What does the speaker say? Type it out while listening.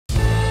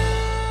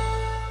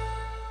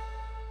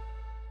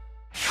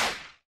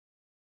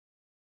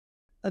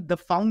the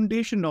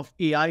foundation of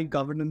AI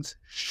governance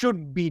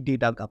should be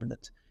data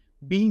governance.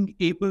 Being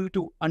able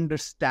to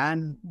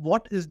understand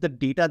what is the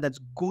data that's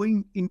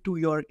going into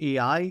your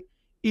AI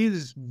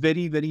is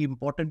very, very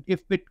important.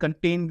 If it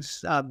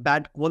contains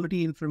bad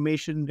quality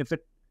information, if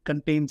it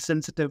contains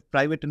sensitive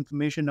private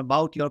information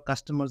about your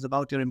customers,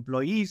 about your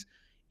employees,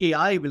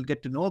 AI will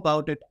get to know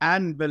about it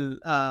and will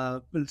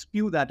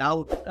spew that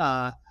out,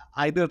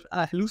 either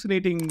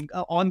hallucinating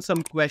on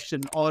some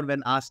question or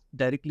when asked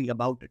directly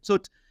about it. So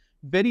it's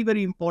very,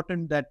 very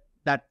important that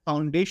that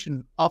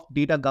foundation of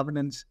data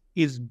governance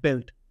is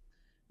built.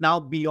 Now,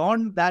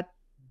 beyond that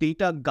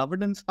data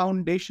governance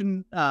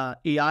foundation,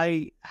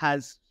 AI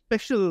has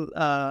special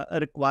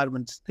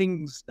requirements,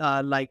 things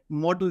like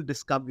model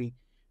discovery,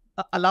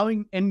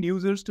 allowing end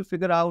users to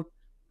figure out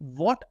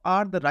what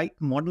are the right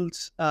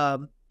models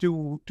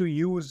to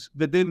use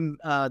within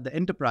the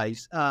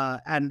enterprise,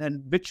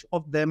 and which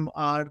of them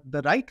are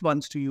the right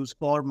ones to use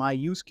for my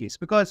use case.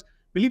 Because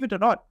believe it or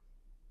not,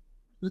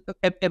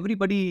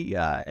 everybody,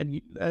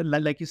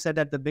 like you said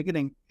at the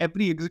beginning,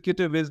 every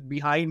executive is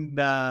behind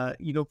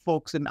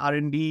folks in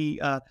R&D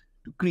to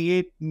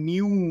create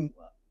new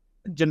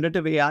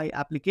generative AI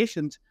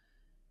applications.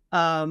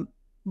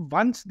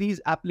 Once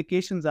these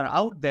applications are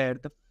out there,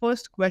 the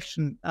first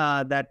question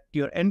that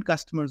your end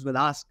customers will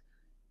ask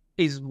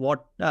is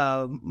what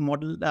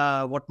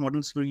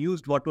models were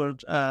used, what are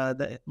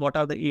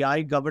the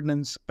AI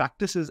governance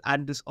practices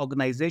at this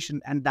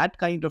organization, and that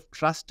kind of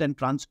trust and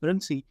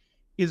transparency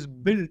is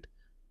built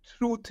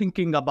through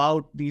thinking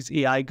about these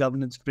AI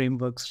governance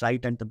frameworks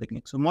right at the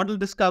beginning. So model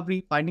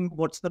discovery, finding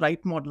what's the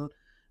right model,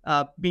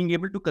 being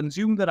able to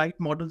consume the right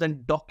models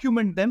and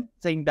document them,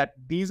 saying that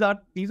these are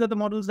the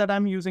models that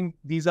I'm using,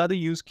 these are the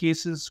use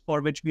cases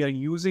for which we are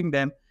using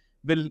them,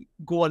 will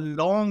go a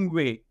long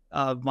way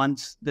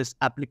once this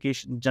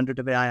application,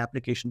 generative AI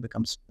application,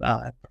 becomes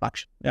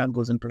production,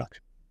 goes in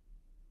production.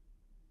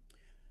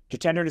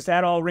 Jitendra, does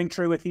that all ring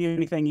true with you?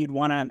 Anything you'd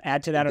want to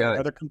add to that or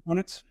other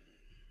components?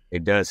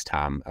 It does,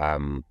 Tom.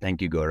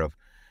 Thank you, Gaurav.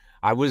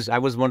 I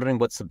was wondering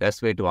what's the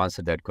best way to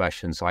answer that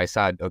question. So I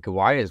said, okay,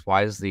 why is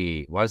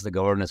the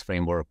governance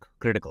framework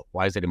critical?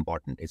 Why is it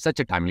important? It's such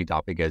a timely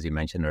topic, as you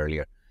mentioned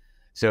earlier.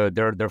 So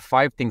there are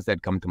 5 things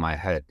that come to my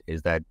head.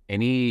 Is that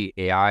any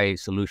AI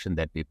solution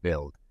that we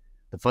build,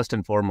 the first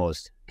and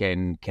foremost,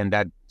 can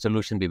that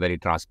solution be very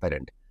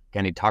transparent?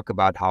 Can it talk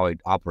about how it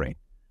operates?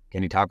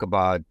 Can it talk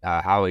about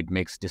how it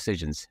makes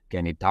decisions?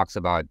 Can it talks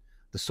about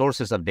the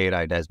sources of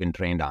data it has been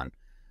trained on?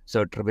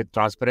 So with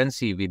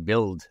transparency, we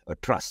build a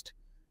trust.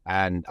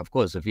 And of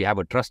course, if you have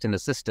a trust in the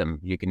system,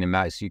 you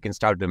can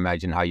start to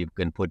imagine how you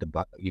can put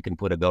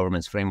a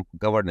governance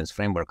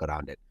framework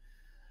around it.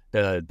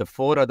 The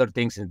 4 other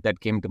things that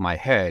came to my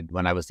head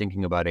when I was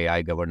thinking about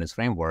AI governance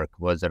framework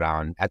was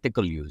around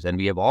ethical use. And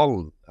we have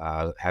all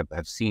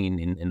have seen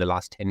in the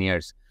last 10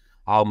 years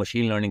how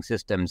machine learning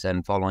systems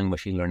and following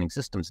machine learning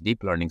systems,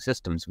 deep learning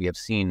systems, we have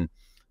seen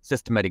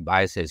systematic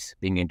biases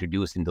being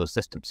introduced in those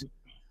systems.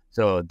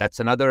 So that's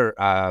another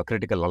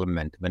critical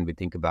element when we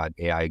think about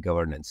AI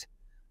governance.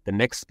 The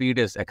next speed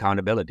is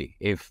accountability.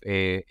 If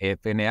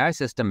an AI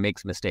system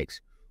makes mistakes,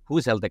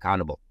 who's held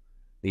accountable?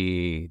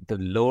 The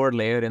lower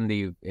layer in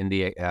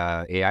the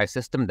AI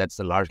system, that's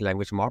the large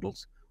language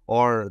models,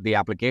 or the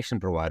application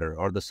provider,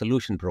 or the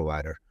solution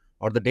provider,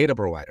 or the data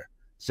provider.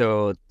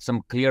 So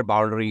some clear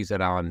boundaries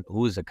around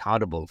who is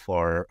accountable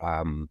for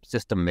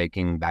system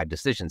making bad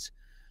decisions.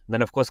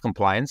 Then, of course,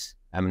 compliance.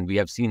 I mean, we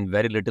have seen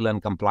very little on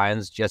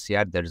compliance just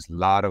yet. There's a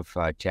lot of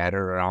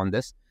chatter around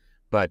this,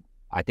 but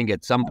I think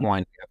at some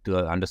point we have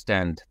to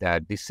understand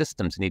that these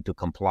systems need to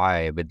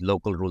comply with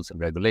local rules and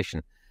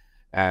regulation.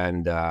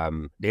 And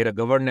data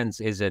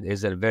governance is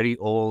a very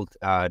old,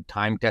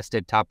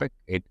 time-tested topic.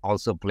 It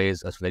also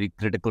plays a very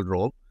critical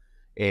role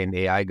in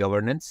AI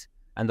governance.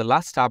 And the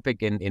last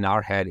topic in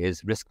our head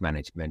is risk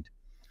management.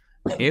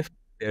 If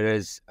there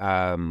is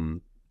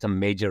some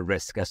major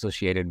risk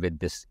associated with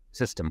this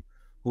system,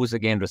 who's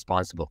again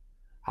responsible?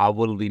 How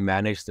will we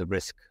manage the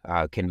risk?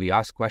 Can we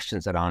ask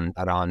questions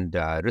around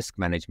risk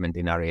management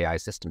in our AI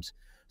systems?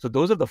 So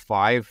those are the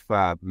 5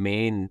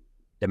 main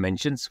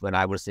dimensions when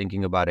I was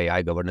thinking about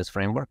AI governance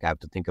framework. I have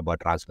to think about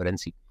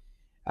transparency,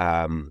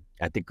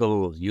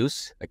 ethical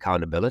use,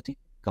 accountability,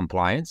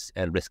 compliance,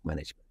 and risk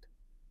management.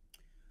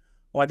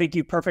 Well, I think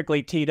you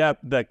perfectly teed up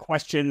the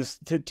questions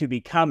to be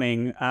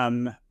coming.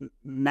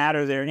 Matt,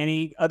 are there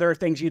any other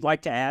things you'd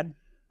like to add?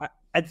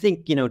 I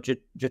think,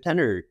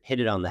 Jitendra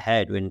hit it on the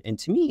head. And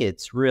to me,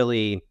 it's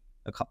really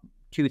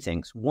 2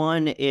 things.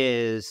 One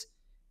is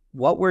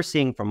what we're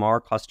seeing from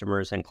our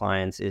customers and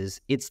clients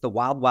is it's the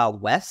wild,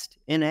 wild west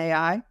in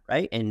AI,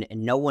 right? And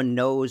no one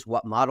knows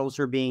what models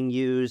are being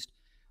used,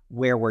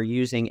 where we're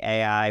using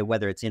AI,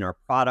 whether it's in our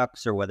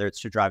products or whether it's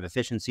to drive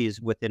efficiencies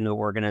within the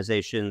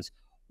organizations,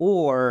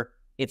 or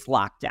it's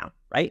locked down,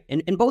 right?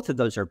 And both of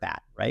those are bad,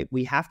 right?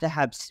 We have to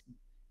have...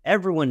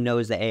 Everyone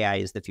knows that AI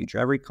is the future.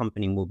 Every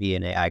company will be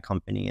an AI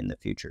company in the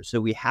future. So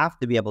we have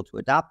to be able to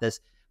adopt this,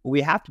 but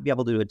we have to be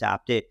able to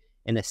adopt it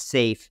in a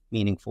safe,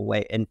 meaningful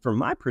way. And from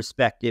my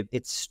perspective,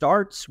 it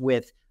starts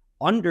with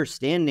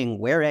understanding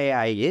where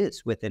AI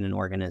is within an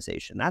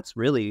organization. That's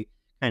really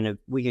kind of,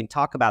 we can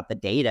talk about the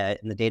data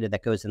and the data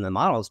that goes in the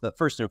models, but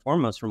first and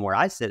foremost, from where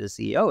I sit as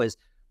CEO, is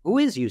who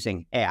is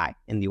using AI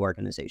in the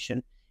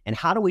organization, and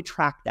how do we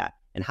track that,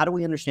 and how do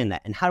we understand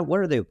that, and what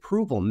are the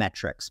approval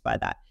metrics by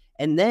that?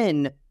 And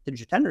then, to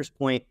Jitender's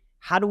point,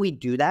 how do we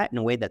do that in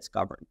a way that's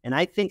governed? And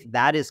I think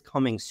that is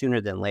coming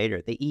sooner than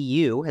later. The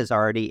EU has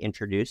already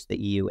introduced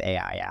the EU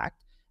AI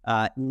Act.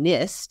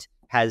 NIST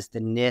has the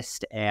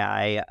NIST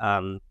AI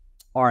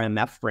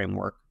RMF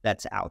framework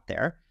that's out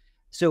there.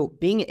 So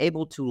being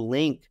able to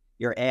link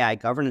your AI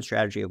governance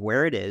strategy of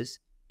where it is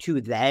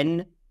to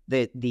then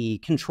the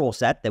control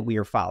set that we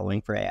are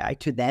following for AI,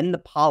 to then the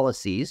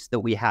policies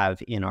that we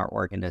have in our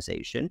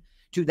organization,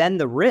 to then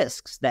the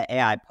risks that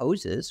AI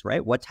poses,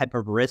 right? What type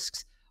of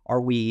risks are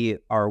we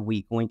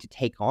going to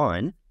take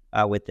on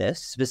with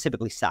this,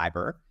 specifically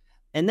cyber?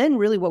 And then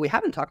really what we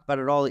haven't talked about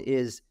at all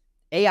is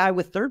AI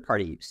with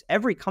third-party use.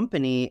 Every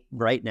company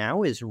right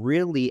now is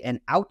really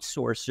an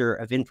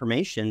outsourcer of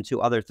information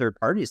to other third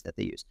parties that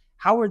they use.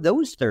 How are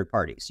those third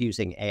parties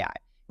using AI?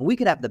 And we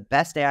could have the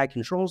best AI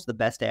controls, the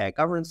best AI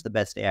governance, the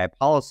best AI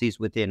policies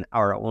within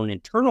our own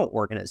internal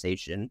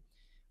organization.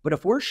 But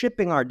if we're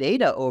shipping our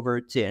data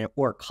over to,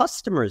 or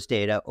customers'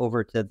 data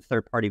over to the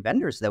third-party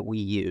vendors that we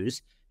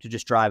use to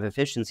just drive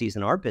efficiencies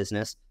in our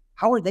business,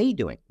 how are they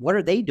doing? What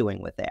are they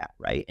doing with that,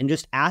 right? And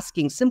just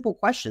asking simple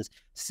questions.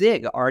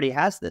 SIG already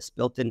has this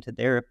built into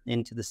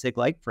the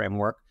SIG-like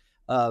framework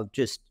of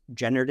just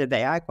generative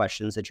AI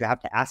questions that you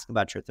have to ask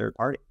about your third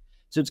party.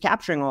 So it's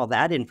capturing all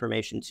that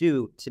information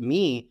too, to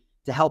me,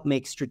 to help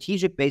make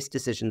strategic-based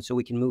decisions so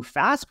we can move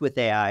fast with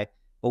AI,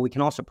 but we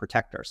can also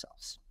protect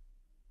ourselves.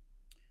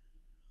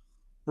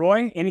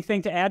 Roy,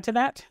 anything to add to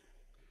that?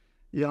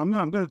 Yeah, I'm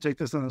going to take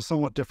this in a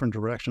somewhat different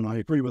direction. I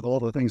agree with all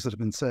the things that have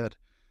been said.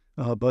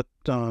 But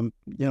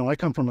I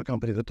come from a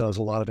company that does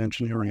a lot of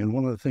engineering, and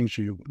one of the things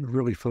you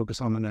really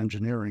focus on in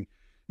engineering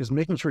is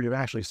making sure you've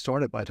actually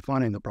started by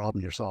defining the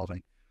problem you're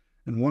solving.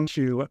 And once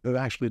you have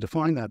actually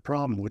defined that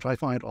problem, which I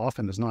find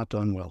often is not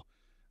done well,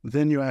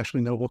 then you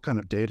actually know what kind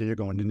of data you're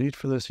going to need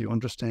for this. You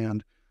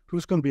understand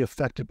who's going to be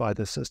affected by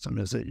this system.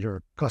 Is it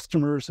your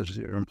customers? Is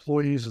it your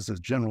employees? Is it the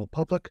general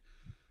public?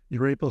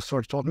 You're able to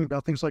start talking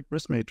about things like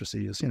risk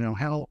matrices.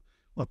 How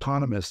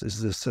autonomous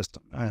is this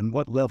system, and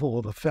what level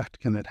of effect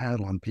can it have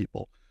on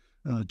people?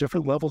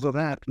 Different levels of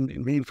that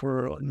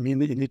mean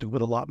that you need to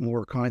put a lot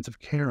more kinds of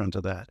care into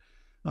that.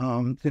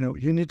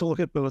 You need to look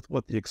at both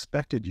what the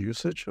expected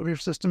usage of your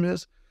system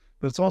is,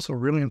 but it's also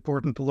really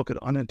important to look at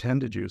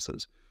unintended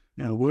uses.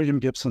 William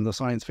Gibson, the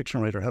science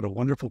fiction writer, had a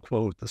wonderful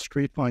quote: "The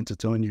street finds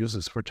its own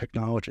uses for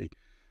technology."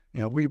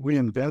 We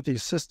invent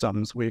these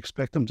systems, we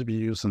expect them to be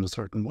used in a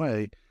certain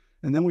way,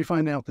 and then we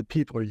find out that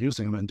people are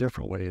using them in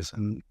different ways.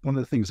 And one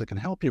of the things that can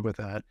help you with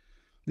that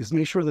is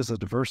make sure there's a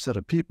diverse set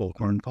of people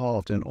who are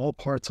involved in all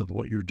parts of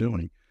what you're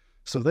doing.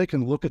 So they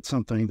can look at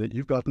something that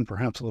you've gotten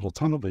perhaps a little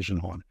tunnel vision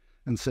on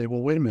and say,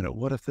 well, wait a minute,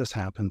 what if this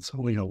happens?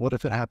 What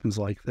if it happens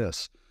like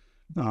this?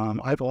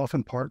 I've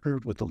often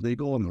partnered with the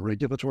legal and the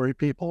regulatory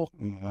people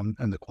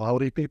and the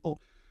quality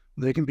people.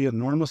 They can be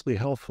enormously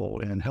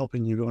helpful in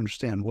helping you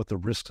understand what the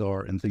risks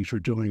are and things you're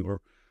doing, or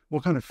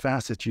what kind of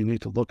facets you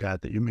need to look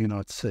at that you may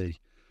not see.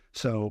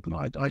 So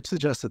I'd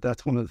suggest that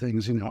that's one of the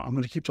things, I'm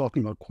going to keep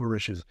talking about core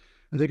issues.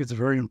 I think it's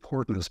very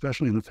important,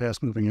 especially in a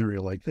fast-moving area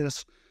like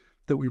this,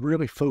 that we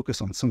really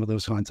focus on some of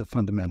those kinds of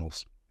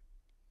fundamentals.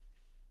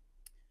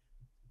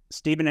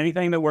 Stephen,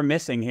 anything that we're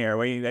missing here?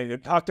 We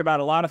talked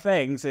about a lot of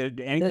things.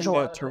 Anything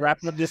to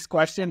wrap up this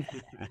question?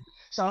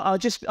 So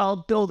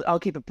I'll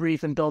keep it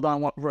brief and build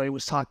on what Roy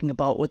was talking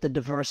about with the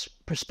diverse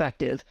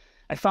perspective.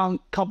 I found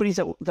companies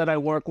that I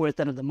work with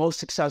that are the most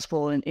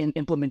successful in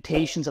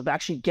implementations of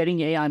actually getting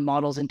AI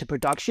models into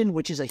production,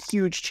 which is a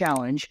huge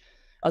challenge,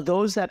 are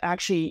those that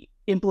actually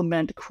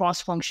implement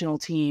cross-functional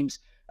teams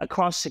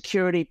across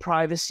security,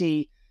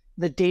 privacy,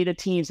 the data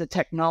teams, the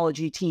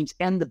technology teams,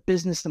 and the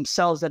business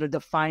themselves that are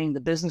defining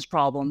the business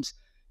problems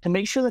to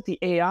make sure that the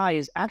AI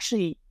is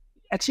actually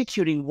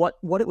executing what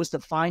it was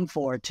defined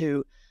for,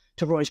 to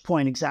Roy's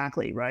point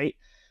exactly, right?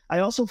 I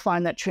also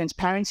find that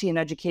transparency in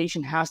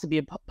education has to be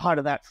a part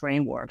of that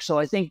framework. So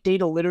I think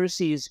data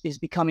literacy is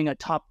becoming a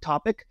top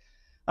topic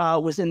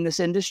within this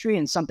industry,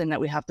 and something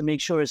that we have to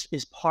make sure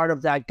is part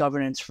of that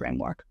governance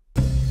framework.